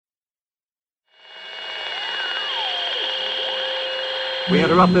We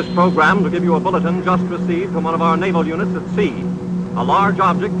interrupt this program to give you a bulletin just received from one of our naval units at sea. A large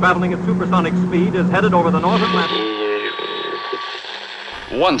object traveling at supersonic speed is headed over the North Atlantic.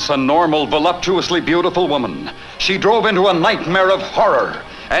 Once a normal, voluptuously beautiful woman, she drove into a nightmare of horror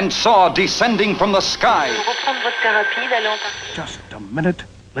and saw descending from the sky. Just a minute,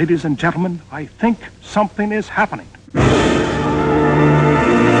 ladies and gentlemen. I think something is happening.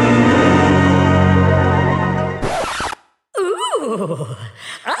 Ooh,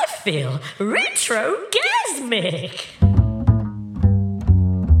 I feel retrogasmic.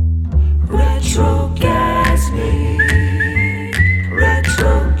 Retrogasmic.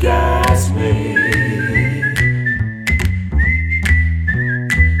 Retrogasmic.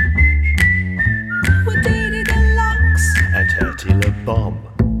 With Dee Deluxe and Hetty LeBomb.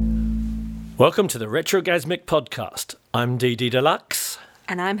 Welcome to the Retrogasmic Podcast. I'm Dee Deluxe.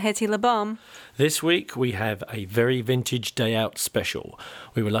 And I'm Hetty LeBomb. This week we have a very vintage day out special.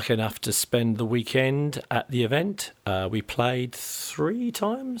 We were lucky enough to spend the weekend at the event. We played 3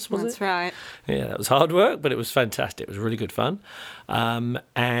 times, was it? That's right. Yeah, that was hard work, but it was fantastic. It was really good fun.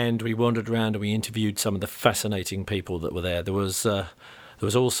 And we wandered around and we interviewed some of the fascinating people that were there. There was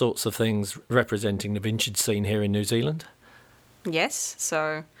all sorts of things representing the vintage scene here in New Zealand. Yes,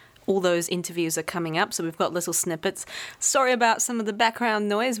 so all those interviews are coming up, so we've got little snippets. Sorry about some of the background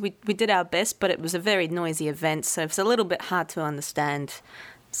noise. We did our best, but it was a very noisy event, so it's a little bit hard to understand.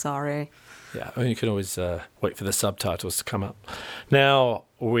 Sorry. Yeah, I mean, you can always wait for the subtitles to come up. Now,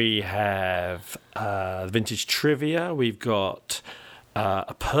 we have vintage trivia. We've got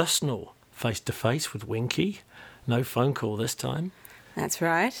a personal face-to-face with Winky. No phone call this time. That's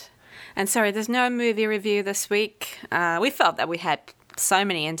right. And sorry, there's no movie review this week. We felt that we had so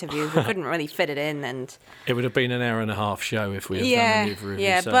many interviews, we couldn't really fit it in, and it would have been an hour and a half show if we had done a movie review.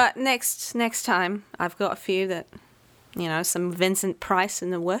 Yeah, so. But next time, I've got a few that, some Vincent Price in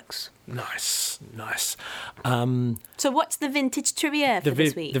the works. Nice. So what's the vintage trivia for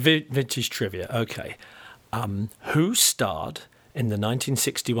this week? The vintage trivia, okay. Who starred in the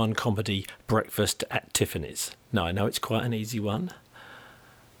 1961 comedy Breakfast at Tiffany's? Now, I know it's quite an easy one.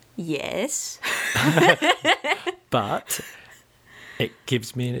 Yes. But it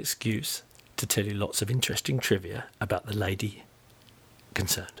gives me an excuse to tell you lots of interesting trivia about the lady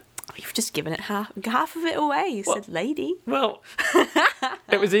concerned. You've just given it half of it away. You said lady. Well,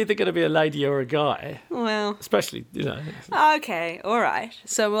 it was either going to be a lady or a guy. Well. Especially, Okay, all right.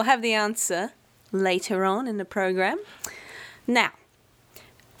 So we'll have the answer later on in the program. Now,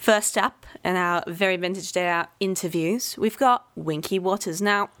 first up in our very vintage day out interviews, we've got Winky Waters.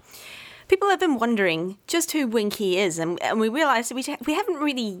 Now, people have been wondering just who Winky is, and we realised that we haven't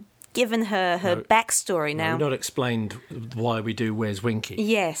really given her backstory now. We've not explained why we do Where's Winky.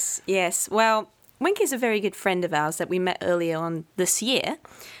 Yes. Well, Winky's a very good friend of ours that we met earlier on this year,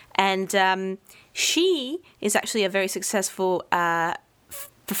 and she is actually a very successful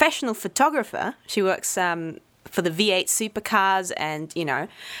professional photographer. She works for the V8 supercars and,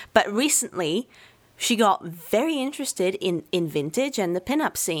 but recently she got very interested in vintage and the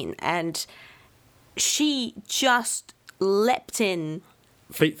pin-up scene, and she just leapt in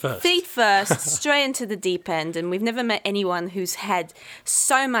feet first straight into the deep end, and we've never met anyone who's had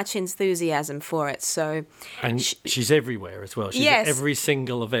so much enthusiasm for it. So, and she's everywhere as well. She's at every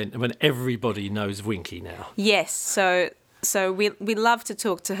single event. I mean, everybody knows Winky now. Yes, so we love to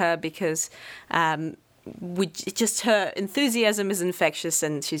talk to her because her enthusiasm is infectious,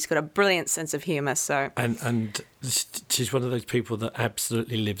 and she's got a brilliant sense of humour. So and she's one of those people that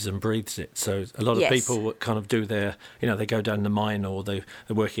absolutely lives and breathes it. So a lot of people kind of do their, they go down the mine, or they're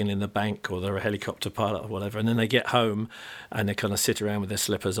working in the bank, or they're a helicopter pilot or whatever, and then they get home and they kind of sit around with their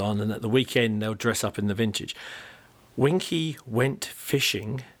slippers on, and at the weekend they'll dress up in the vintage. Winky went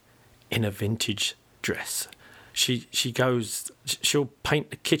fishing in a vintage dress. She'll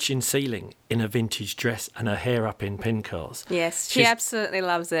paint the kitchen ceiling in a vintage dress and her hair up in pin curls. Yes, she absolutely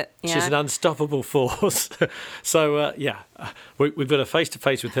loves it. Yeah. She's an unstoppable force. So, we've got a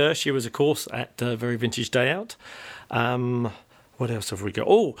face-to-face with her. She was, of course, at Very Vintage Day Out. What else have we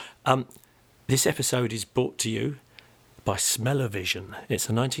got? This episode is brought to you by Smello-Vision. It's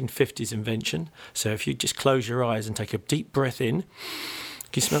a 1950s invention. So if you just close your eyes and take a deep breath in,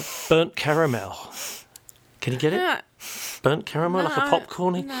 you smell burnt caramel. Can you get it? Burnt caramel, like a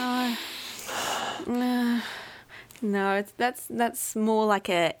popcorny? No, that's more like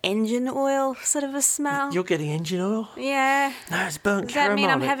a engine oil sort of a smell. You're getting engine oil? Yeah. No, it's burnt Does caramel. Does that mean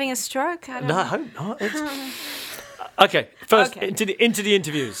I'm having a stroke? No, I hope not. Okay, first into the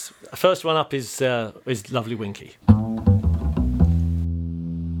interviews. First one up is lovely Winky.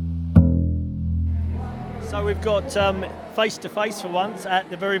 So we've got face-to-face for once at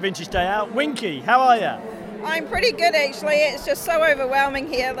the Very Vintage Day Out. Winky, how are you? I'm pretty good actually. It's just so overwhelming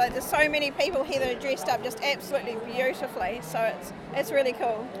here. Like there's so many people here that are dressed up just absolutely beautifully. So it's really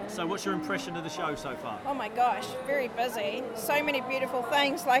cool. So what's your impression of the show so far? Oh my gosh, very busy. So many beautiful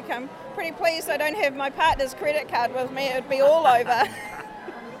things. Like I'm pretty pleased I don't have my partner's credit card with me. It would be all over.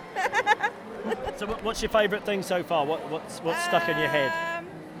 So what's your favourite thing so far? What's stuck in your head?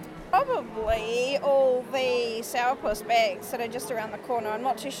 Probably all the sourpuss bags that are just around the corner. I'm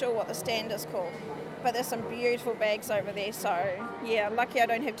not too sure what the stand is called, but there's some beautiful bags over there. So yeah, lucky I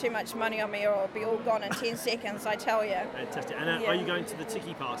don't have too much money on me or it'll be all gone in 10 seconds, I tell you. Fantastic. And are you going to the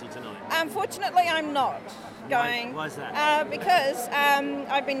Tiki Party tonight? Unfortunately, I'm not going. Why is that? Because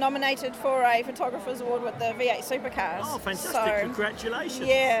I've been nominated for a photographer's award with the V8 Supercars. Oh, fantastic. So, congratulations.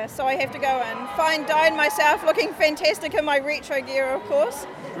 yeah, so I have to go and dine myself looking fantastic in my retro gear, of course.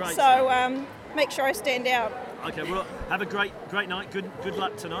 Great. So make sure I stand out. Okay, well, have a great night. Good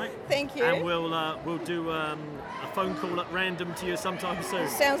luck tonight. Thank you. And we'll do a phone call at random to you sometime soon.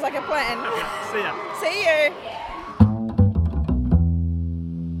 Sounds like a plan. Okay, see ya. See you.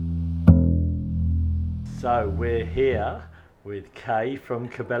 So we're here with Kay from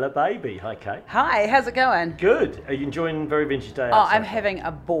Cabela Baby. Hi, Kay. Hi, how's it going? Good. Are you enjoying Very Vintage Day Out? Oh, I'm having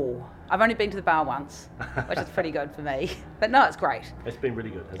a ball. I've only been to the bar once, which is pretty good for me. But no, it's great. It's been really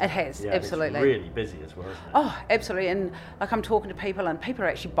good, hasn't It has, Yeah, absolutely. It's really busy as well, isn't it? Oh, absolutely. And like I'm talking to people and people are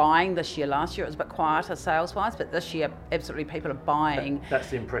actually buying this year. Last year it was a bit quieter sales-wise, but this year absolutely people are buying. That's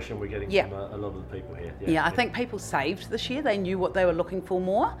the impression we're getting Yeah. from a lot of the people here. Yeah, I think people saved this year. They knew what they were looking for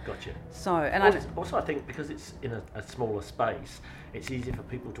more. Gotcha. So, and Also, I think because it's in a smaller space, it's easier for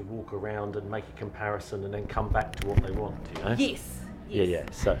people to walk around and make a comparison and then come back to what they want, you know? Yes. Yeah.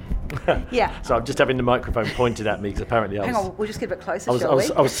 So, Yeah. So I'm just having the microphone pointed at me because apparently Hang on, we'll just get a bit closer, I shall we?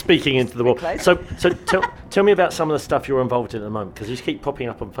 was speaking into the wall. Close. So tell me about some of the stuff you're involved in at the moment, because you keep popping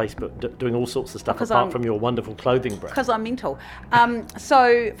up on Facebook doing all sorts of stuff apart from your wonderful clothing brand. Because I'm mental.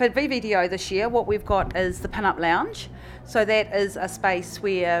 So for VVDO this year, what we've got is the Pin-Up Lounge. So that is a space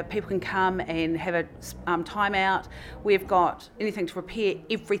where people can come and have a time out. We've got anything to repair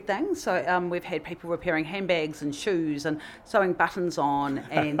everything. So we've had people repairing handbags and shoes and sewing buttons on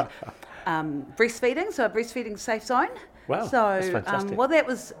and breastfeeding, so a breastfeeding safe zone. Wow, so, that's fantastic. well, that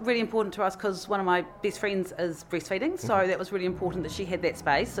was really important to us because one of my best friends is breastfeeding, so that was really important that she had that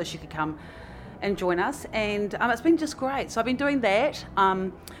space so she could come and join us. And it's been just great. So I've been doing that.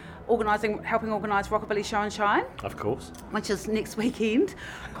 Helping organise Rockabilly Show and Shine. Of course. Which is next weekend.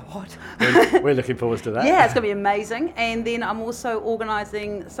 God. We're looking forward to that. Yeah, it's going to be amazing. And then I'm also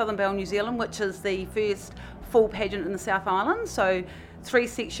organising Southern Belle New Zealand, which is the first full pageant in the South Island. So 3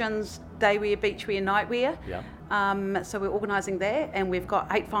 sections, daywear, beachwear, nightwear. Yeah. So we're organising that, and we've got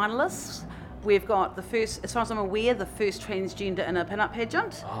 8 finalists. We've got the first, as far as I'm aware, the first transgender in a pin-up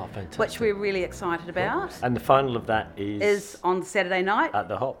pageant. Oh, fantastic. Which we're really excited about. And the final of that is on Saturday night. At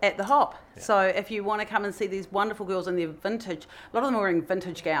the Hop. At the Hop. Yeah. So if you want to come and see these wonderful girls in their vintage, a lot of them are wearing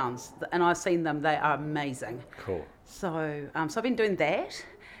vintage gowns, and I've seen them, they are amazing. Cool. So, so I've been doing that,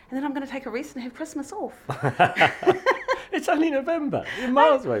 and then I'm going to take a rest and have Christmas off. It's only November. You're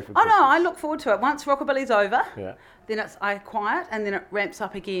miles away from Oh Christmas. no, I look forward to it. Once Rockabilly's over, then I quiet, and then it ramps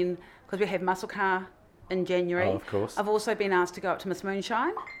up again because we have Muscle Car in January. Oh, of course. I've also been asked to go up to Miss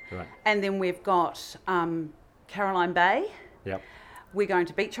Moonshine. Right. And then we've got Caroline Bay. Yep. We're going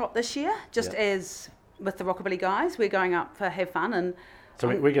to Beach Hop this year, just as with the Rockabilly guys. We're going up for have fun and. So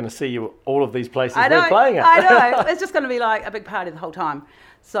we're going to see you all of these places I know, we're playing at. I know. It's just going to be like a big party the whole time.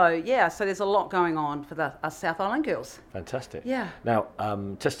 So yeah, so there's a lot going on for us South Island girls. Fantastic. Yeah. Now,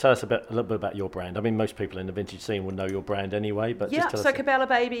 just tell us a little bit about your brand. I mean, most people in the vintage scene will know your brand anyway, but just tell us. So Cabela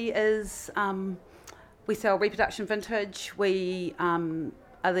Baby is, we sell reproduction vintage. We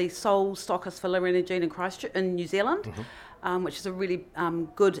are the sole stockist for Lorena Jean in Christchurch in New Zealand, which is a really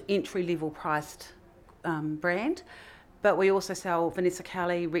good entry-level priced brand. But we also sell Vanessa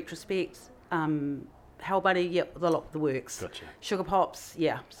Kelly, Retrospect, Hell Bunny, the works. Gotcha. Sugar Pops,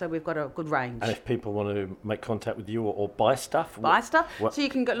 so we've got a good range. And if people want to make contact with you or buy stuff? So you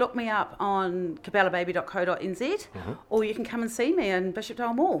can look me up on cabelababy.co.nz or you can come and see me in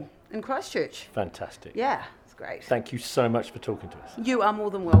Bishopdale Mall in Christchurch. Fantastic. Yeah, it's great. Thank you so much for talking to us. You are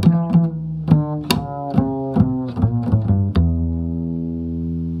more than welcome.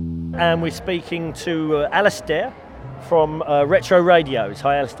 And we're speaking to Alistair from Retro Radios.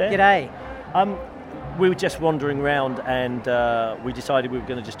 Hi, Alistair. G'day. We were just wandering around and we decided we were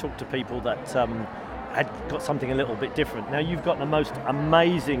going to just talk to people that had got something a little bit different. Now, you've got the most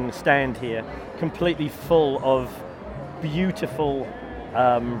amazing stand here, completely full of beautiful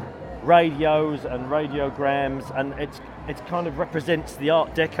radios and radiograms, and it's kind of represents the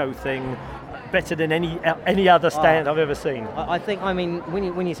Art Deco thing better than any other stand I've ever seen. I think, I mean,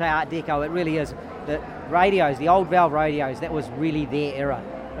 when you say Art Deco, it really is the radios, the old valve radios. That was really their era.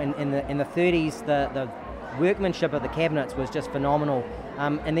 In the 30s, the workmanship of the cabinets was just phenomenal.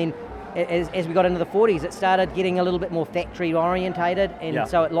 And then as we got into the 40s, it started getting a little bit more factory orientated, and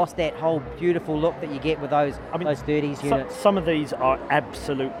so it lost that whole beautiful look that you get with those 30s units. Some of these are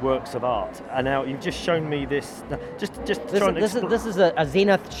absolute works of art, and now you've just shown me this. This is a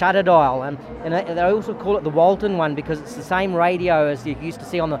Zenith shutter dial, and they also call it the Walton one because it's the same radio as you used to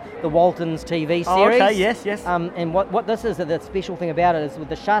see on the Walton's TV series. Oh, okay, yes. And what this is, the special thing about it is with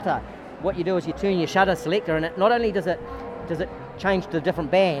the shutter, what you do is you turn your shutter selector, and it not only does it change to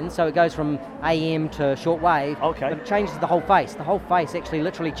different bands, so it goes from AM to shortwave, but it changes the whole face. The whole face actually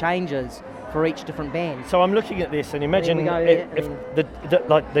literally changes for each different band. So I'm looking at this, and imagine if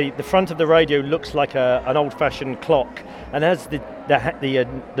the front of the radio looks like an old-fashioned clock, and as the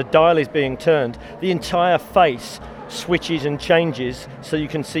dial is being turned, the entire face switches and changes, so you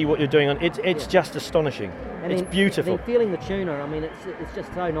can see what you're doing on. It's just astonishing. And it's beautiful. And feeling the tuner, I mean, it's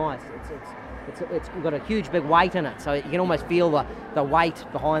just so nice. It's got a huge big weight in it, so you can almost feel the weight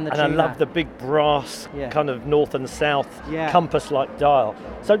behind the tuner. And I love the big brass kind of north and south compass-like dial.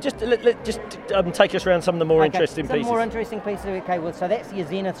 So just take us around some of the more interesting pieces. Some more interesting pieces. Okay, well, so that's your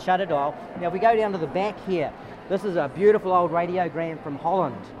Zenith shutter dial. Now, if we go down to the back here, this is a beautiful old radiogram from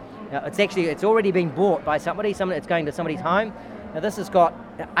Holland. Now, it's already been bought by somebody. It's going to somebody's home. Now, this has got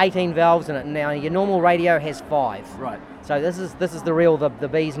 18 valves in it. Now, your normal radio has 5. Right. So this is the real, the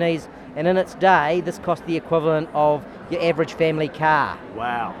bee's knees. And in its day, this cost the equivalent of your average family car.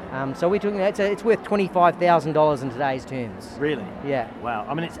 Wow. So we're talking, it's worth $25,000 in today's terms. Really? Yeah. Wow.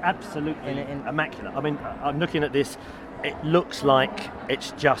 I mean, it's absolutely immaculate. I mean, I'm looking at this. It looks like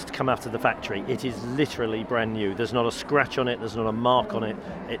it's just come out of the factory. It is literally brand new. There's not a scratch on it. There's not a mark on it.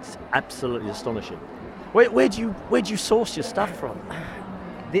 It's absolutely astonishing. Where do you source your stuff from?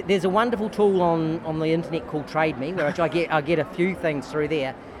 There's a wonderful tool on the internet called Trade Me, where I get a few things through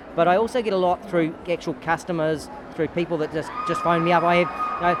there. But I also get a lot through actual customers, through people that just phone me up. I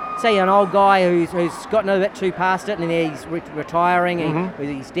have, say, an old guy who's gotten a bit too past it, and he's retiring, and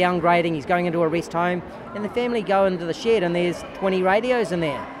he's downgrading, he's going into a rest home, and the family go into the shed, and there's 20 radios in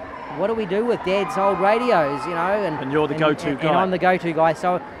there. What do we do with Dad's old radios, And you're the go-to guy. And I'm the go-to guy.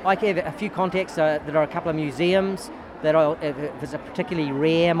 So I have a few contacts that are a couple of museums that if it's a particularly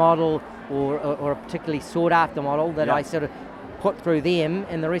rare model or a particularly sought-after model that I sort of put through them,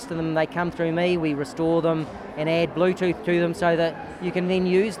 and the rest of them, they come through me. We restore them and add Bluetooth to them so that you can then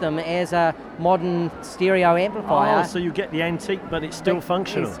use them as a modern stereo amplifier. Oh, so you get the antique, but it's still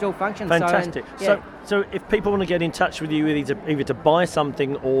functional. It's still functional. Fantastic. So if people want to get in touch with you, either to buy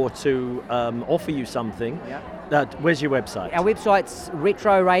something or to offer you something, where's your website? Our website's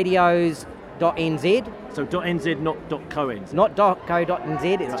retroradios.nz. So .nz, not .co.nz. Not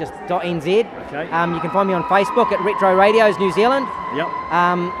 .co.nz, it's just .nz. Okay. You can find me on Facebook at Retro Radios New Zealand. Yep.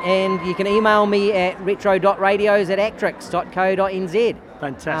 And you can email me at retro.radios@actrix.co.nz.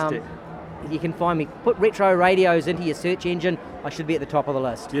 Fantastic. You can find me, put Retro Radios into your search engine. I should be at the top of the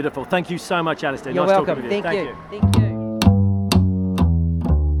list. Beautiful. Thank you so much, Alistair. You're nice welcome. talking with you. Thank you.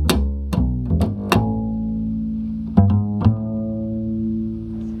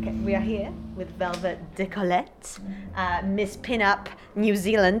 Okay, we are here with Velvet DeCollete, Miss Pinup New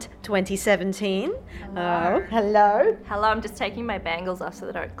Zealand 2017. Oh, hello. Hello, I'm just taking my bangles off so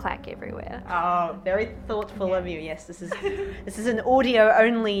they don't clack everywhere. Oh, very thoughtful of you. Yes, this is an audio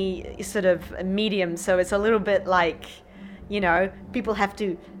only sort of medium, so it's a little bit like, people have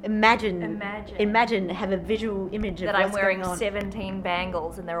to imagine, have a visual image that of I'm wearing going on. 17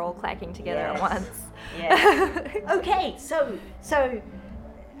 bangles and they're all clacking together at once. Yeah. Okay, so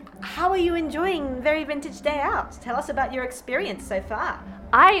how are you enjoying Very Vintage Day Out? Tell us about your experience so far.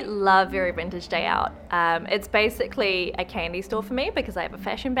 I love Very Vintage Day Out. It's basically a candy store for me because I have a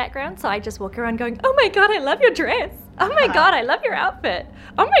fashion background, so I just walk around going, oh my god, I love your dress. Oh my god, I love your outfit.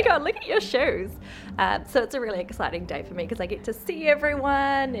 Oh my god, look at your shoes. So it's a really exciting day for me because I get to see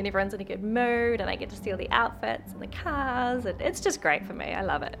everyone and everyone's in a good mood and I get to see all the outfits and the cars, and it's just great for me. I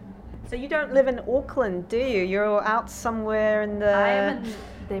love it. So you don't live in Auckland, do you? You're out somewhere in the... I am in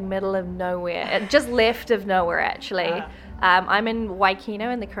the middle of nowhere, just left of nowhere actually. I'm in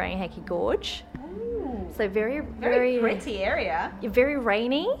Waikino in the Karanghaki Gorge. Ooh. So very pretty area. Very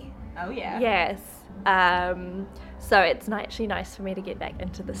rainy. Oh yeah. Yes. So it's actually nice for me to get back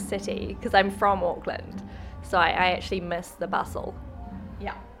into the city because I'm from Auckland. So I actually miss the bustle.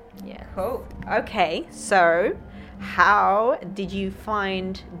 Yeah. Yeah. Cool. Okay, so how did you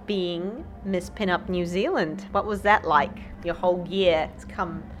find being Miss Pinup New Zealand? What was that like? Your whole year has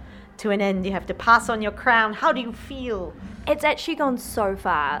come to an end. You have to pass on your crown. How do you feel? It's actually gone so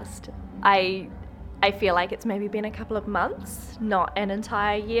fast. I feel like it's maybe been a couple of months, not an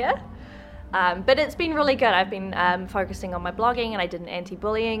entire year. But it's been really good. I've been focusing on my blogging, and I did an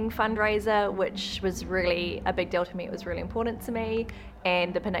anti-bullying fundraiser, which was really a big deal to me. It was really important to me,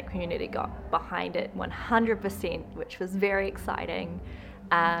 and the pinup community got behind it 100%, which was very exciting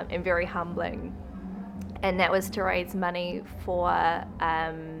and very humbling. And that was to raise money for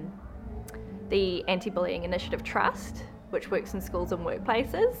the Anti-Bullying Initiative Trust, which works in schools and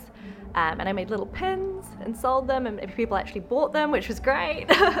workplaces. And I made little pins and sold them, and people actually bought them, which was great.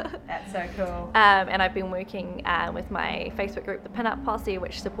 That's so cool. And I've been working with my Facebook group, the Pinup Posse,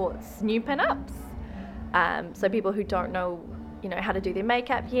 which supports new pinups. So people who don't know, how to do their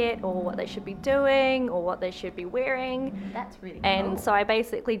makeup yet, or what they should be doing, or what they should be wearing. That's really cool. And so I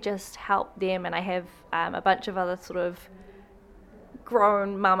basically just help them, and I have a bunch of other sort of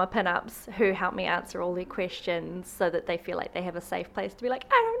grown mama pinups who help me answer all their questions so that they feel like they have a safe place to be like,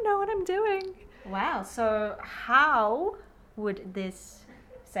 I don't know what I'm doing. Wow. So how would this,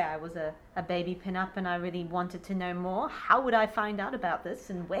 say I was a baby pinup and I really wanted to know more, how would I find out about this,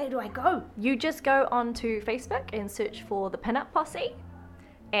 and where do I go? You just go onto Facebook and search for the Pinup Posse,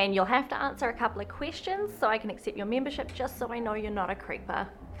 and you'll have to answer a couple of questions so I can accept your membership, just so I know you're not a creeper.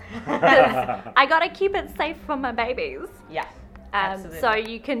 I gotta keep it safe for my babies. Yeah. So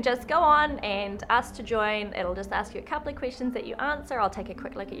you can just go on and ask to join. It'll just ask you a couple of questions that you answer. I'll take a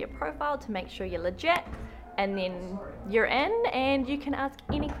quick look at your profile to make sure you're legit, and then you're in, and you can ask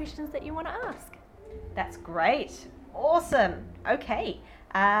any questions that you want to ask. That's great. Awesome. Okay.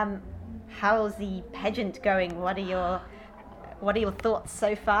 How's the pageant going? What are your thoughts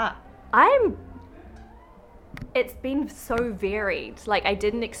so far? It's been so varied. Like, I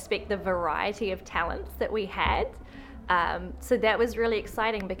didn't expect the variety of talents that we had. So that was really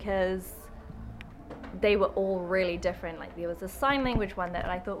exciting because they were all really different. Like, there was a sign language one that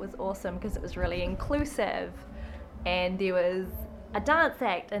I thought was awesome because it was really inclusive, and there was a dance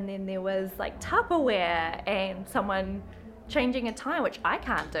act, and then there was like Tupperware and someone changing a time, which I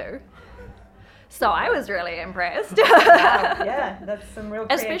can't do. So I was really impressed. Wow, yeah, that's some real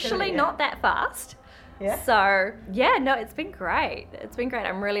creativity. Especially not that fast. Yeah. So, yeah, no, it's been great. It's been great.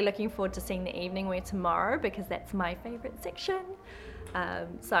 I'm really looking forward to seeing the evening wear tomorrow because that's my favourite section.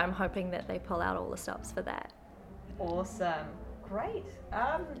 So I'm hoping that they pull out all the stops for that. Awesome. Great.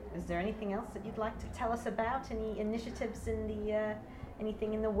 Is there anything else that you'd like to tell us about? Any initiatives in the,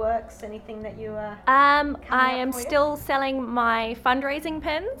 anything in the works? Anything that you are I am still selling my fundraising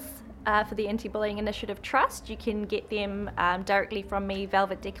pins. For the Anti-Bullying Initiative Trust. You can get them directly from me,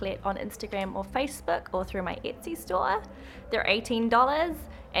 Velvet DeCollete, on Instagram or Facebook, or through my Etsy store. They're $18,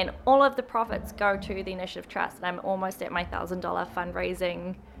 and all of the profits go to the Initiative Trust. And I'm almost at my $1,000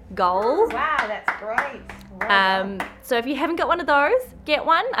 fundraising goal. Wow, that's great. Well so if you haven't got one of those, get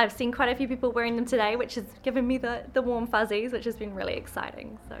one. I've seen quite a few people wearing them today, which has given me the warm fuzzies, which has been really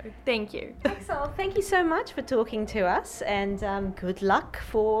exciting. So thank you. Excellent. Thank you so much for talking to us, and good luck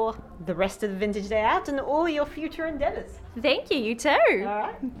for the rest of the Vintage Day Out and all your future endeavours. Thank you. You too. All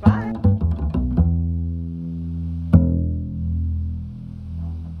right. Bye.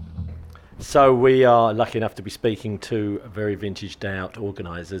 So we are lucky enough to be speaking to very Vintage Day Out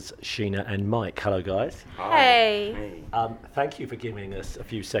organisers, Sheena and Mike. Hello, guys. Hey. Thank you for giving us a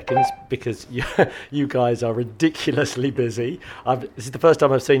few seconds because you guys are ridiculously busy. This is the first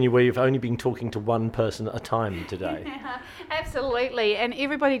time I've seen you where you've only been talking to one person at a time today. Yeah, absolutely, and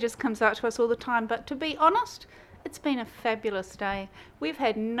everybody just comes out to us all the time. But to be honest, it's been a fabulous day. We've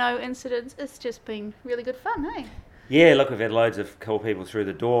had no incidents. It's just been really good fun, hey? Yeah, look, we've had loads of cool people through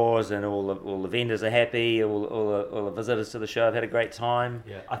the doors, and all the vendors are happy. All the visitors to the show have had a great time.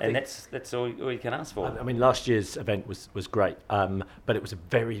 Yeah, and that's all you can ask for. I mean, last year's event was great, but it was a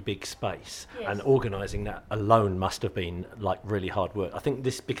very big space, and organising that alone must have been like really hard work. I think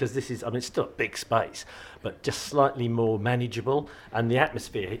because this is, I mean, it's still a big space, but just slightly more manageable, and the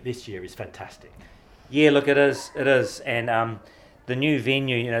atmosphere this year is fantastic. Yeah, look, it is, and the new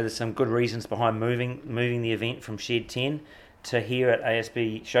venue, there's some good reasons behind moving the event from Shed 10 to here at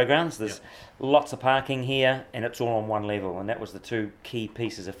ASB Showgrounds. There's lots of parking here, and it's all on one level, and that was the two key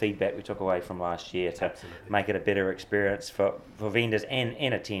pieces of feedback we took away from last year to make it a better experience for vendors and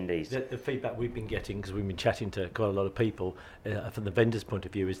attendees. The feedback we've been getting, because we've been chatting to quite a lot of people, from the vendors' point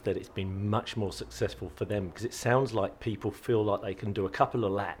of view, is that it's been much more successful for them, because it sounds like people feel like they can do a couple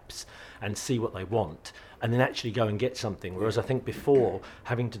of laps and see what they want, and then actually go and get something. Whereas I think before,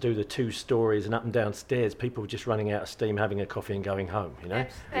 having to do the 2 stories and up and down stairs, people were just running out of steam, having a coffee and going home, you know?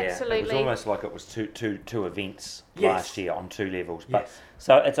 Absolutely. It was almost like it was two events Yes. last year on 2 levels. But Yes.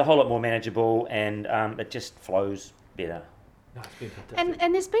 so it's a whole lot more manageable, and it just flows better. No, it's been fantastic.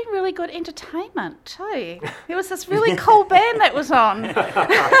 And there's been really good entertainment too. There was this really cool band that was on.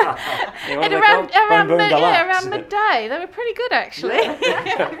 And around midday. They were pretty good actually.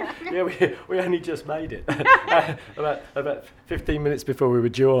 Yeah, we only just made it. about 15 minutes before we were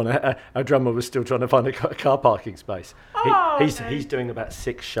due on, our drummer was still trying to find a car parking space. He's doing about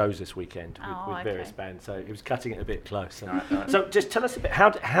 6 shows this weekend with various bands, so he was cutting it a bit close. So just tell us a bit,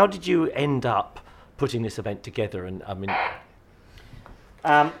 how did you end up putting this event together? And I mean,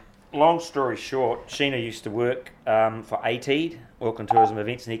 long story short, Sheena used to work for ATED, Auckland Tourism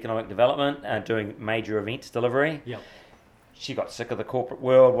Events and Economic Development, doing major events delivery. Yep. She got sick of the corporate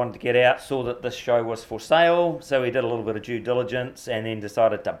world, wanted to get out, saw that this show was for sale, so we did a little bit of due diligence and then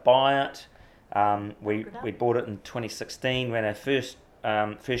decided to buy it. We bought it in 2016, ran our first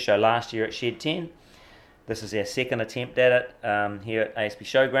show last year at Shed 10. This is our second attempt at it here at ASB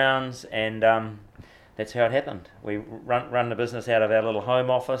Showgrounds, and that's how it happened. We run the business out of our little home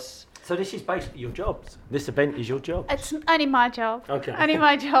office. So this is basically your job. This event is your job. It's only my job. Okay. Only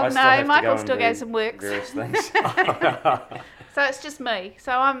my job. No, Michael still goes and works. Various things. So it's just me.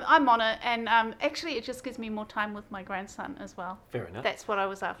 So I'm on it, and actually it just gives me more time with my grandson as well. Fair enough. That's what I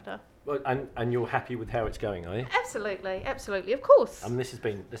was after. Well, and you're happy with how it's going, are you? Absolutely, of course. This has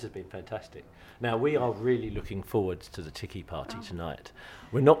been fantastic. Now we are really looking forward to the Tiki Party tonight.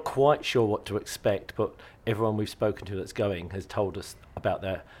 We're not quite sure what to expect, but everyone we've spoken to that's going has told us about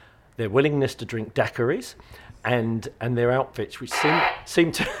their willingness to drink daiquiris and their outfits, which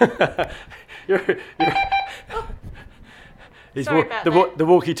seem to. Sorry about that. The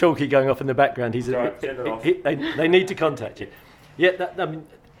walkie-talkie going off in the background. Right, turn it off. They need to contact you. Yeah,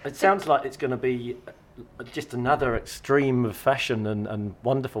 it sounds like it's going to be just another extreme of fashion and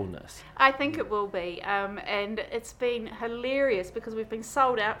wonderfulness. I think it will be, and it's been hilarious because we've been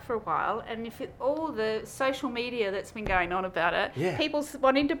sold out for a while, and all the social media that's been going on about it, people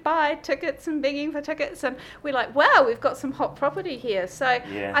wanting to buy tickets and begging for tickets, and we're like, wow, we've got some hot property here. So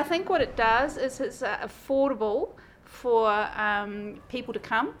I think what it does is it's affordable for people to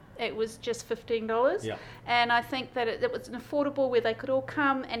come. It was just $15, and I think that it was an affordable where they could all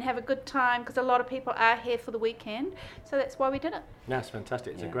come and have a good time because a lot of people are here for the weekend, so that's why we did it. That's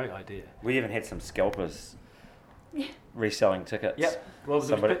fantastic. It's a great idea. We even had some scalpers reselling tickets. Yep. Well,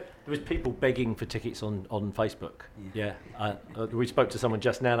 there was people begging for tickets on Facebook. Yeah. We spoke to someone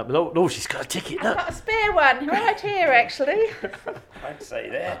just now. Oh, she's got a ticket. I've got a spare one right here, actually. Don't say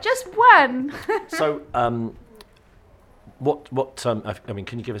that. Just one. So, I mean,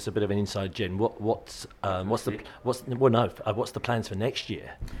 can you give us a bit of an inside, Jen? What's the plans for next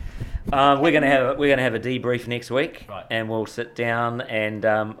year? We're gonna have a debrief next week, and we'll sit down and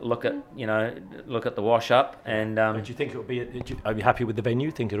look at the wash up. And do you think it'll be? Are you happy with the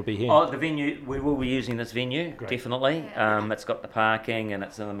venue? Think it'll be here? Oh, the venue. We will be using this venue. Great. Definitely. It's got the parking and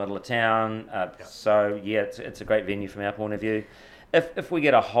it's in the middle of town. So it's a great venue from our point of view. If we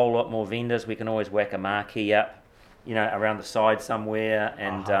get a whole lot more vendors, we can always whack a marquee up, around the side somewhere,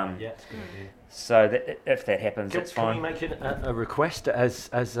 and so that if that happens, it's fine. Can we make it a request as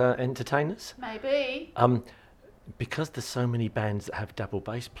entertainers? Maybe. Because there's so many bands that have double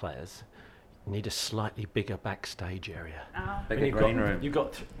bass players, you need a slightly bigger backstage area. Bigger green room. You've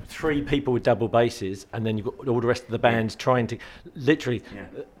got 3 people with double basses, and then you've got all the rest of the bands trying to literally.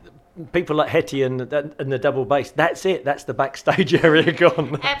 People like Hetty and the double bass, that's it. That's the backstage area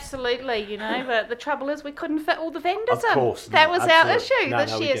gone. Absolutely, but the trouble is we couldn't fit all the vendors in. Of course. That was our issue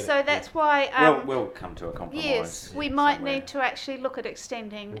this year, so that's why... we'll come to a compromise. Yes, we might need to actually look at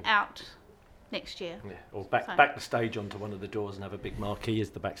extending out next year. Yeah, or back the stage onto one of the doors and have a big marquee as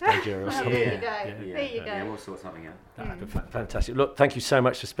the backstage area or something. There you go. There you go. Yeah, we'll sort something out. Fantastic. Look, thank you so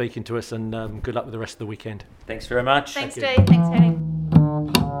much for speaking to us, and good luck with the rest of the weekend. Thanks very much. Thanks, Steve. Thanks, Henny.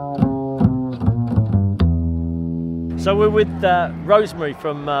 So we're with Rosemary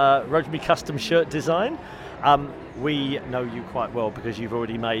from Rosemary Custom Shirt Design. We know you quite well because you've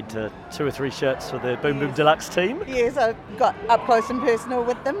already made 2 or 3 shirts for the Boom Boom Deluxe team. Yes, I've got up close and personal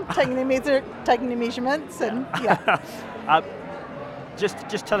with them, taking their measurements, and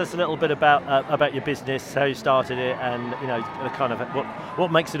Just tell us a little bit about your business, how you started it, and the kind of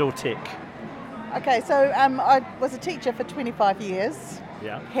what makes it all tick. Okay, so I was a teacher for 25 years.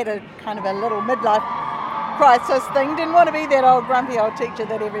 Yeah. Had a kind of a little midlife crisis thing. Didn't want to be that old grumpy old teacher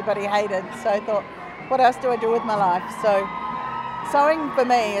that everybody hated. So I thought, what else do I do with my life? So sewing for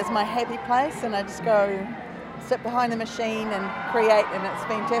me is my happy place, and I just go sit behind the machine and create, and it's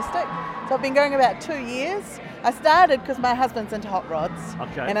fantastic. So I've been going about 2 years. I started because my husband's into hot rods,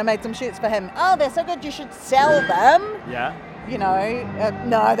 and I made some shirts for him. Oh, they're so good, you should sell them. Yeah. You know,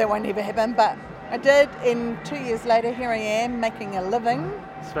 no, that won't ever happen, but I did, and 2 years later, here I am making a living.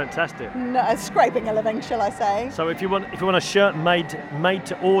 It's fantastic. No, scraping a living, shall I say. So if you want a shirt made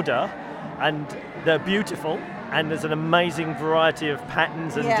to order, and they're beautiful, and there's an amazing variety of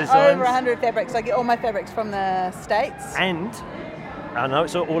patterns and designs. Over 100 fabrics. I get all my fabrics from the States. And I know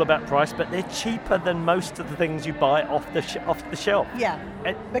it's all about price, but they're cheaper than most of the things you buy off the shelf. Yeah,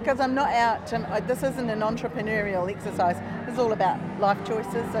 because I'm not out, and this isn't an entrepreneurial exercise. It's all about life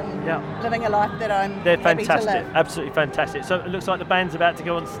choices and living a life that I'm happy to live. Absolutely fantastic. So it looks like the band's about to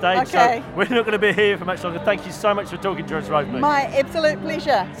go on stage, Okay. so we're not going to be here for much longer. Thank you so much for talking to us, Rosemary. My absolute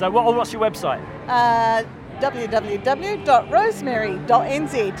pleasure. So what's your website?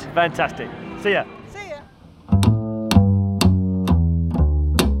 www.rosemary.nz. Fantastic. See ya.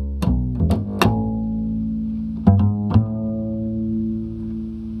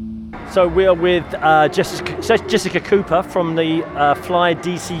 So we're with Jessica Cooper from the Fly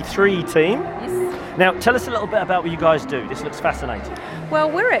DC3 team. Yes. Now, tell us a little bit about what you guys do. This looks fascinating.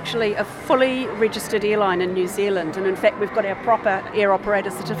 Well, we're actually a fully registered airline in New Zealand, and in fact we've got our proper air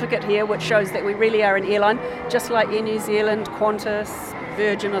operator certificate here, which shows that we really are an airline, just like Air New Zealand, Qantas,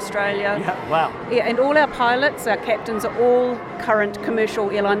 Virgin Australia. Yeah, wow. Yeah, and all our pilots, our captains, are all current commercial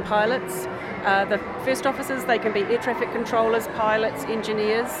airline pilots. The first officers, they can be air traffic controllers, pilots,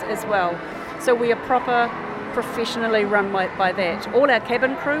 engineers as well. So we are proper, professionally run by that. All our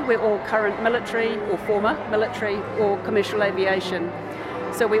cabin crew, we're all current military or former military or commercial aviation.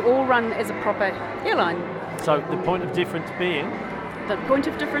 So we all run as a proper airline. So the point of difference being? The point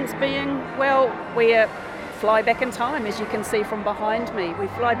of difference being, well, we fly back in time, as you can see from behind me. We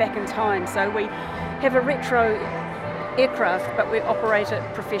fly back in time, so we have a retro aircraft, but we operate it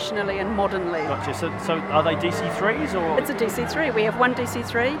professionally and modernly. Gotcha. So are they DC3s or? It's a DC3. We have one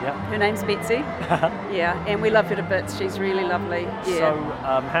DC3. Yeah. Her name's Betsy. Yeah, and we love her to bits. She's really lovely. Yeah. So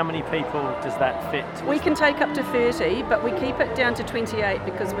how many people does that fit? We can take up to 30, but we keep it down to 28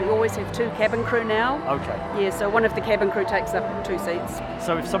 because we always have 2 cabin crew now. Okay. Yeah, so one of the cabin crew takes up 2 seats.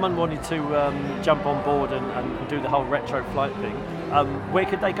 So if someone wanted to jump on board and do the whole retro flight thing, where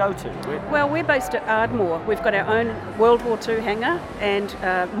could they go to? Well, we're based at Ardmore. We've got our own World War II hangar and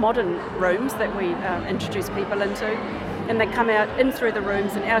modern rooms that we introduce people into, and they come out in through the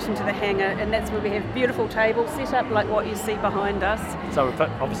rooms and out into the hangar, and that's where we have beautiful tables set up like what you see behind us. So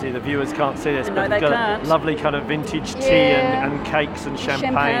obviously the viewers can't see this, No, but they we've got can't. a lovely kind of vintage tea and cakes and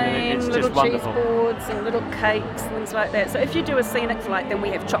champagne and it's little just wonderful. cheese boards and little cakes, things like that. So if you do a scenic flight, then we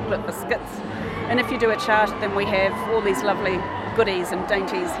have chocolate biscuits, and if you do a charter, then we have all these lovely goodies and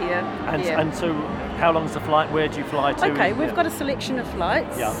dainties here. And so how long's the flight? Where do you fly to? Okay, we've got a selection of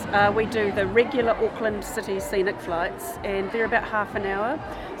flights. Yeah. We do the regular Auckland City scenic flights, and they're about half an hour.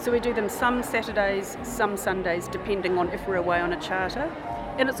 So we do them some Saturdays, some Sundays, depending on if we're away on a charter.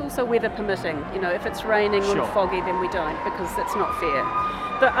 And it's also weather permitting. You know, if it's raining or foggy, then we don't, because that's not fair.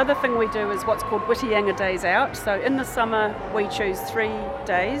 The other thing we do is what's called Whitianga Days Out. So in the summer, we choose 3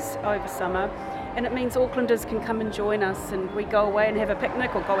 days over summer. And it means Aucklanders can come and join us, and we go away and have a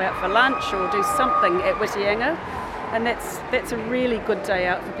picnic or go out for lunch or do something at Whitianga, and that's a really good day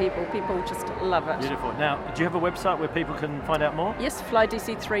out for people. People just love it. Beautiful. Now, do you have a website where people can find out more? Yes,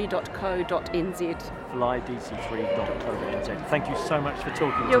 flydc3.co.nz. flydc3.co.nz. Thank you so much for talking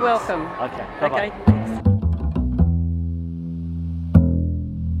to us. You're welcome. Okay, bye-bye.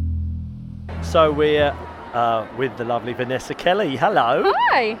 So we're with the lovely Vanessa Kelly. Hello.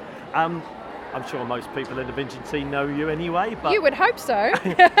 Hi. I'm sure most people in the vintage scene know you anyway, but You would hope so.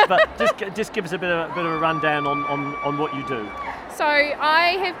 but just give us a bit of a rundown on what you do. So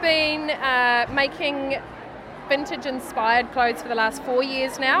I have been making vintage-inspired clothes for the last 4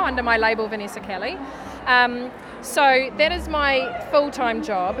 years now under my label Vanessa Kelly. So that is my full-time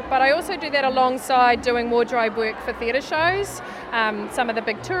job, but I also do that alongside doing wardrobe work for theatre shows, some of the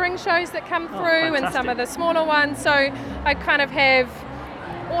big touring shows that come through and some of the smaller ones. So I kind of have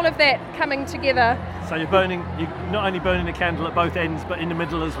all of that coming together. So you're not only burning a candle at both ends, but in the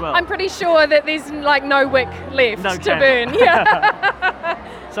middle as well. I'm pretty sure that there's like no wick left to burn. Yeah.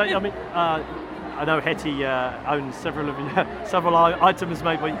 So I mean, I know Hetty owns several items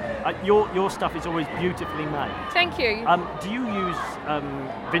made by your stuff is always beautifully made. Thank you. Do you use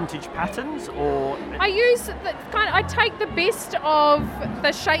vintage patterns or? I take the best of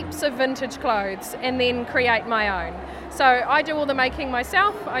the shapes of vintage clothes and then create my own. So I do all the making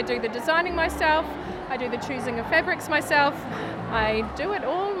myself. I do the designing myself. I do the choosing of fabrics myself. I do it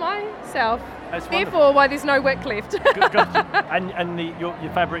all myself. That's Therefore, why there's no wick left. And your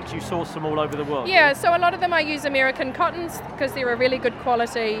fabrics, you source them all over the world? Yeah, so a lot of them I use American cottons because they're a really good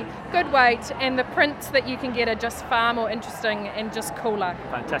quality, good weight, and the prints that you can get are just far more interesting and just cooler.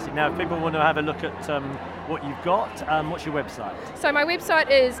 Fantastic. Now, if people want to have a look at what you've got, what's your website? So my website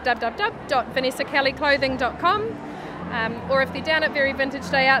is www.vanessakellyclothing.com. Or if they're down at Very Vintage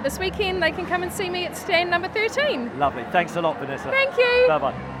Day Out this weekend, they can come and see me at stand number 13. Lovely. Thanks a lot, Vanessa. Thank you.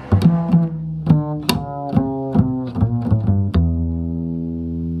 Bye-bye.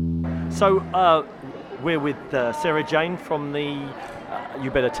 So we're with Sarah Jane from the,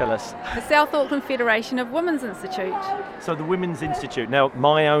 you better tell us. The South Auckland Federation of Women's Institute. So the Women's Institute. Now,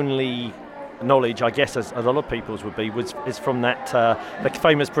 my only knowledge, I guess, as a lot of people's would be, is from that the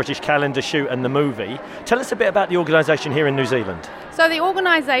famous British calendar shoot and the movie. Tell us a bit about the organisation here in New Zealand. So the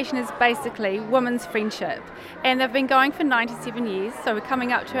organisation is basically women's friendship, and they've been going for 97 years, so we're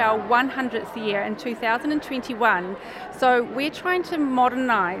coming up to our 100th year in 2021. So we're trying to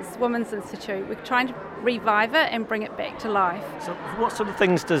modernise Women's Institute. We're trying to revive it and bring it back to life. So what sort of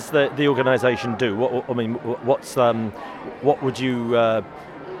things does the organisation do? What would you...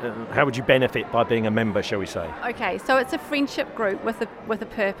 how would you benefit by being a member, shall we say? Okay, so it's a friendship group with a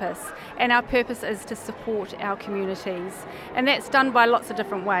purpose, and our purpose is to support our communities, and that's done by lots of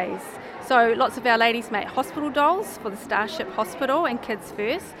different ways. So lots of our ladies make hospital dolls for the Starship Hospital and Kids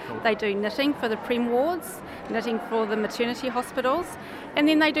First. Cool. They do knitting for the Prem wards, knitting for the maternity hospitals, and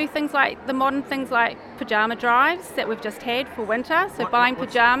then they do things like the modern things like pyjama drives that we've just had for winter, so buying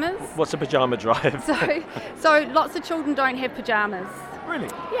pyjamas. What's a pyjama drive? So lots of children don't have pyjamas. Really?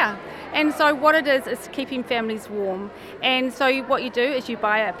 Yeah. And so what it is keeping families warm. And so what you do is you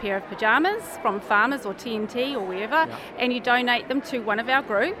buy a pair of pyjamas from Farmers or TNT or wherever, and you donate them to one of our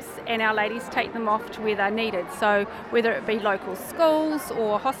groups, and our ladies take them off to where they're needed. So whether it be local schools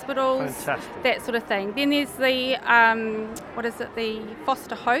or hospitals, Fantastic. that sort of thing. Then there's the, the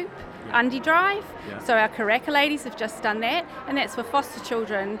Foster Hope undie drive. Yeah. So our Karaka ladies have just done that, and that's for foster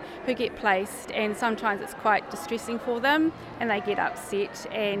children who get placed, and sometimes it's quite distressing for them and they get upset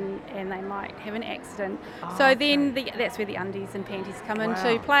and they might have an accident. So then that's where the undies and panties come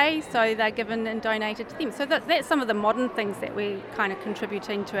into play, so they're given and donated to them. So that's some of the modern things that we're kind of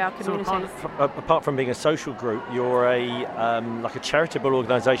contributing to our communities. So apart from being a social group, you're like a charitable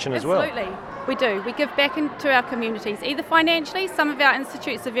organisation as well? Absolutely. We do. We give back into our communities, either financially. Some of our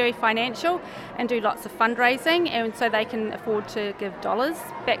institutes are very financial and do lots of fundraising, and so they can afford to give dollars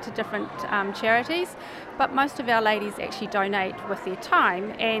back to different charities. But most of our ladies actually donate with their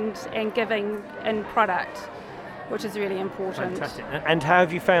time and giving in product, which is really important. Fantastic. And how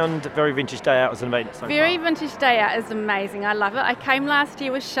have you found Very Vintage Day Out as an event so Very far? Vintage Day Out is amazing. I love it. I came last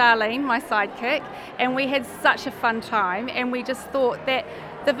year with Charlene, my sidekick, and we had such a fun time, and we just thought that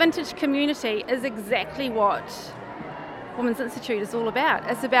the vintage community is exactly what Women's Institute is all about.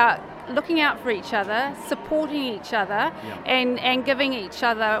 It's about looking out for each other, supporting each other, and giving each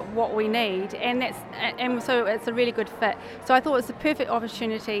other what we need, and so it's a really good fit. So I thought it was a perfect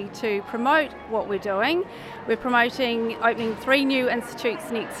opportunity to promote what we're doing. We're opening 3 new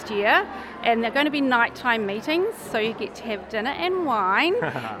institutes next year, and they're going to be nighttime meetings, so you get to have dinner and wine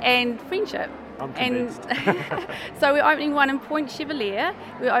and friendship. And so we're opening one in Point Chevalier,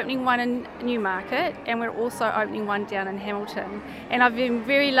 we're opening one in Newmarket, and we're also opening one down in Hamilton. And I've been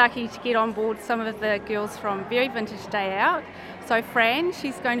very lucky to get on board some of the girls from Very Vintage Day Out. So Fran,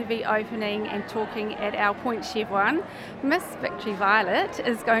 she's going to be opening and talking at our Point Chev one. Miss Victory Violet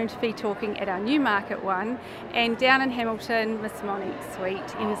is going to be talking at our Newmarket one. And down in Hamilton, Miss Monique Sweet,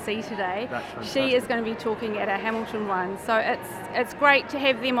 MC today, she is going to be talking at our Hamilton one. So it's great to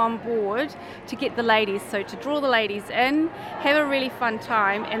have them on board to get the ladies, so to draw the ladies in, have a really fun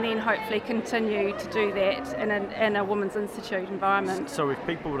time, and then hopefully continue to do that in a Women's Institute environment. So if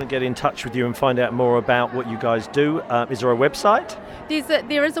people want to get in touch with you and find out more about what you guys do, is there a website?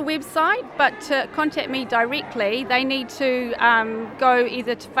 There is a website, but to contact me directly, they need to go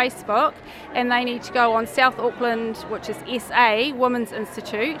either to Facebook, and they need to go on South Auckland, which is SA, Women's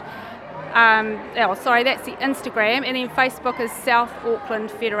Institute. That's the Instagram, and then Facebook is South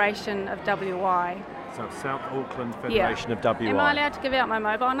Auckland Federation of WI. So South Auckland Federation of WI. Am I allowed to give out my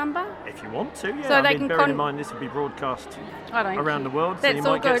mobile number? If you want to, yeah. So they can bearing in mind this will be broadcast around the world, so you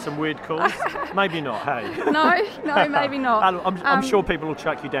might get some weird calls. Maybe not, hey. No, maybe not. I'm sure people will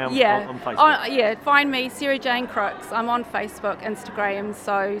track you down on Facebook. Find me, Sarah Jane Crooks. I'm on Facebook, Instagram,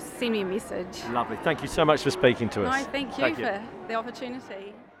 so send me a message. Lovely. Thank you so much for speaking to us. No, thank you for the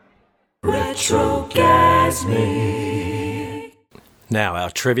opportunity. Retrogasmic. Now, our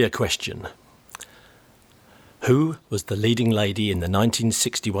trivia question. Who was the leading lady in the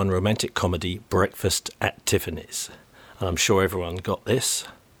 1961 romantic comedy Breakfast at Tiffany's? And I'm sure everyone got this.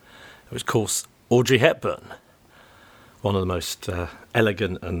 It was, of course, Audrey Hepburn, one of the most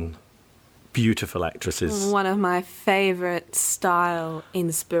elegant and beautiful actresses. One of my favourite style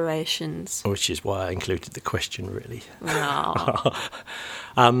inspirations. Which is why I included the question, really. Oh.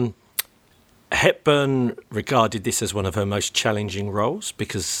 Hepburn regarded this as one of her most challenging roles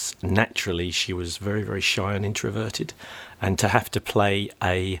because naturally she was very, very shy and introverted, and to have to play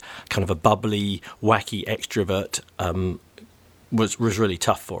a kind of a bubbly, wacky extrovert was really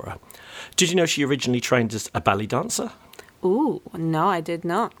tough for her. Did you know she originally trained as a ballet dancer? Ooh, no, I did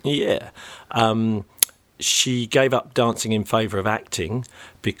not. Yeah. She gave up dancing in favour of acting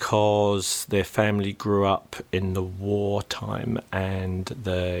because their family grew up in the wartime and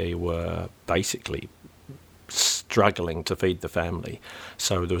they were basically struggling to feed the family.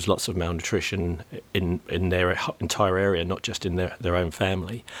 So there was lots of malnutrition in their entire area, not just in their own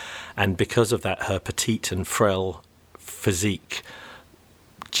family. And because of that, her petite and frail physique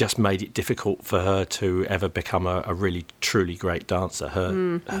just made it difficult for her to ever become a really, truly great dancer.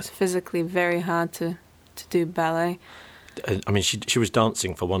 It's physically very hard to do ballet. I mean, she was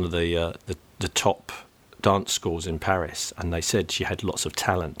dancing for one of the top dance schools in Paris, and they said she had lots of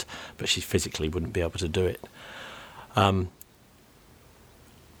talent, but she physically wouldn't be able to do it. I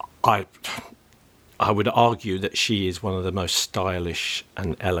would argue that she is one of the most stylish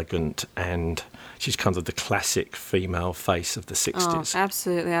and elegant, and she's kind of the classic female face of the 60s. Oh,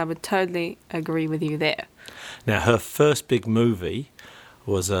 absolutely. I would totally agree with you there. Now, her first big movie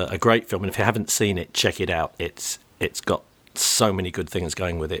was a great film, and if you haven't seen it, check it out. It's got so many good things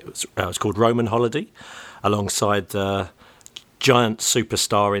going with it. It was called Roman Holiday, alongside giant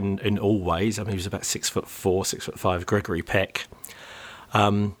superstar in all ways. I mean, he was about 6'4", 6'5", Gregory Peck.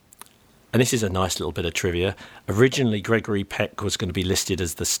 And this is a nice little bit of trivia. Originally, Gregory Peck was going to be listed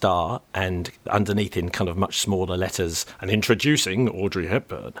as the star, and underneath in kind of much smaller letters, and introducing Audrey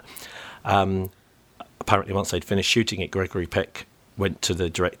Hepburn. Apparently, once they'd finished shooting it, Gregory Peck went to the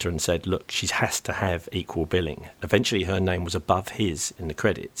director and said, look, she has to have equal billing. Eventually, her name was above his in the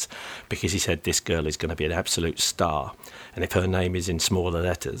credits because he said, this girl is going to be an absolute star. And if her name is in smaller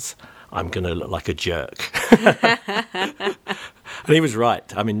letters, I'm going to look like a jerk. And he was right.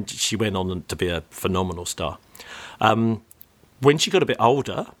 I mean, she went on to be a phenomenal star. When she got a bit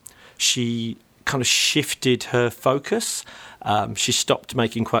older, she kind of shifted her focus. She stopped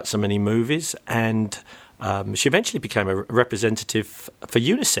making quite so many movies, and she eventually became a representative for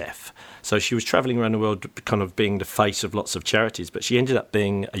UNICEF. So she was travelling around the world kind of being the face of lots of charities, but she ended up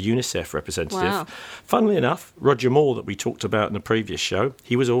being a UNICEF representative. Wow. Funnily enough, Roger Moore, that we talked about in the previous show,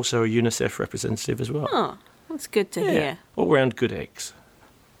 he was also a UNICEF representative as well. Oh, that's good to hear. All round good eggs.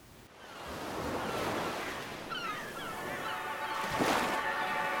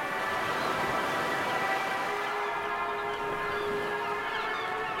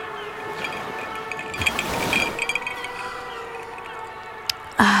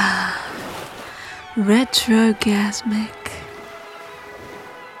 Retrogasmic.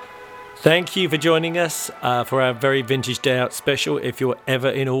 Thank you for joining us for our very Vintage Day Out special. If you're ever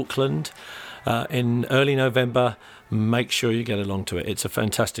in Auckland in early November, make sure you get along to it. It's a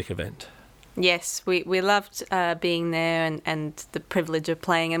fantastic event. Yes, we loved being there and the privilege of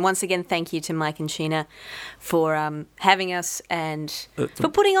playing. And once again, thank you to Mike and Sheena for having us and for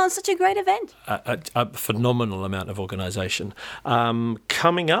putting on such a great event. A phenomenal amount of organisation.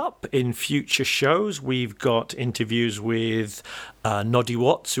 Coming up in future shows, we've got interviews with Noddy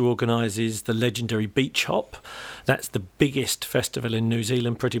Watts, who organises the legendary Beach Hop. That's the biggest festival in New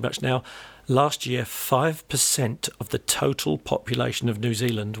Zealand pretty much now. Last year, 5% of the total population of New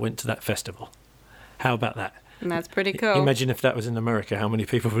Zealand went to that festival. How about that? And that's pretty cool. Imagine if that was in America, how many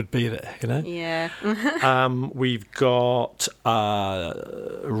people would be there, you know? Yeah. We've got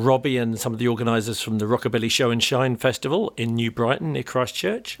Robbie and some of the organisers from the Rockabilly Show and Shine Festival in New Brighton near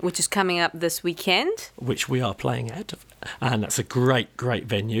Christchurch. Which is coming up this weekend. Which we are playing at. And that's a great, great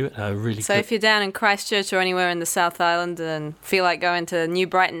venue. Really. So if you're down in Christchurch or anywhere in the South Island and feel like going to the New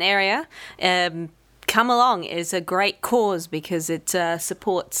Brighton area, come along. It's a great cause because it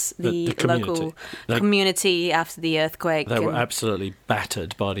supports the local community after the earthquake. They were absolutely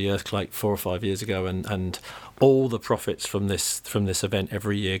battered by the earthquake 4 or 5 years ago, and all the profits from this event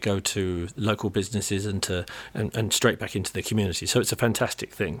every year go to local businesses and straight back into the community. So it's a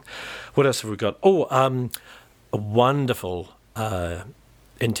fantastic thing. What else have we got? A wonderful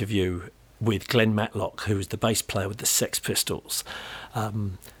interview with Glenn Matlock, who is the bass player with the Sex Pistols.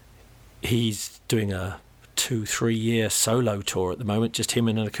 He's doing a 2-3 year solo tour at the moment, just him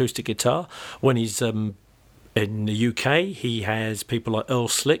and an acoustic guitar. When he's In the UK, he has people like Earl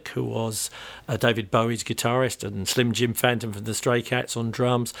Slick, who was David Bowie's guitarist, and Slim Jim Phantom from the Stray Cats on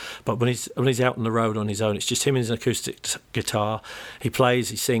drums. But when he's out on the road on his own, it's just him and his acoustic guitar. He plays,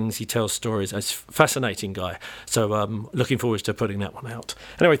 he sings, he tells stories. He's a fascinating guy. So looking forward to putting that one out.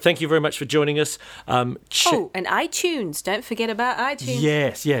 Anyway, thank you very much for joining us. And iTunes. Don't forget about iTunes.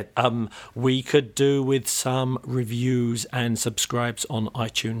 Yes, yeah. We could do with some reviews and subscribes on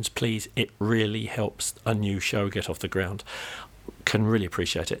iTunes, please. It really helps a new show get off the ground. Can really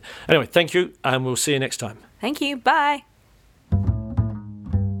appreciate it. Anyway, thank you, and we'll see you next time. Thank you. Bye.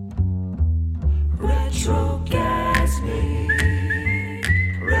 Retrogasmic.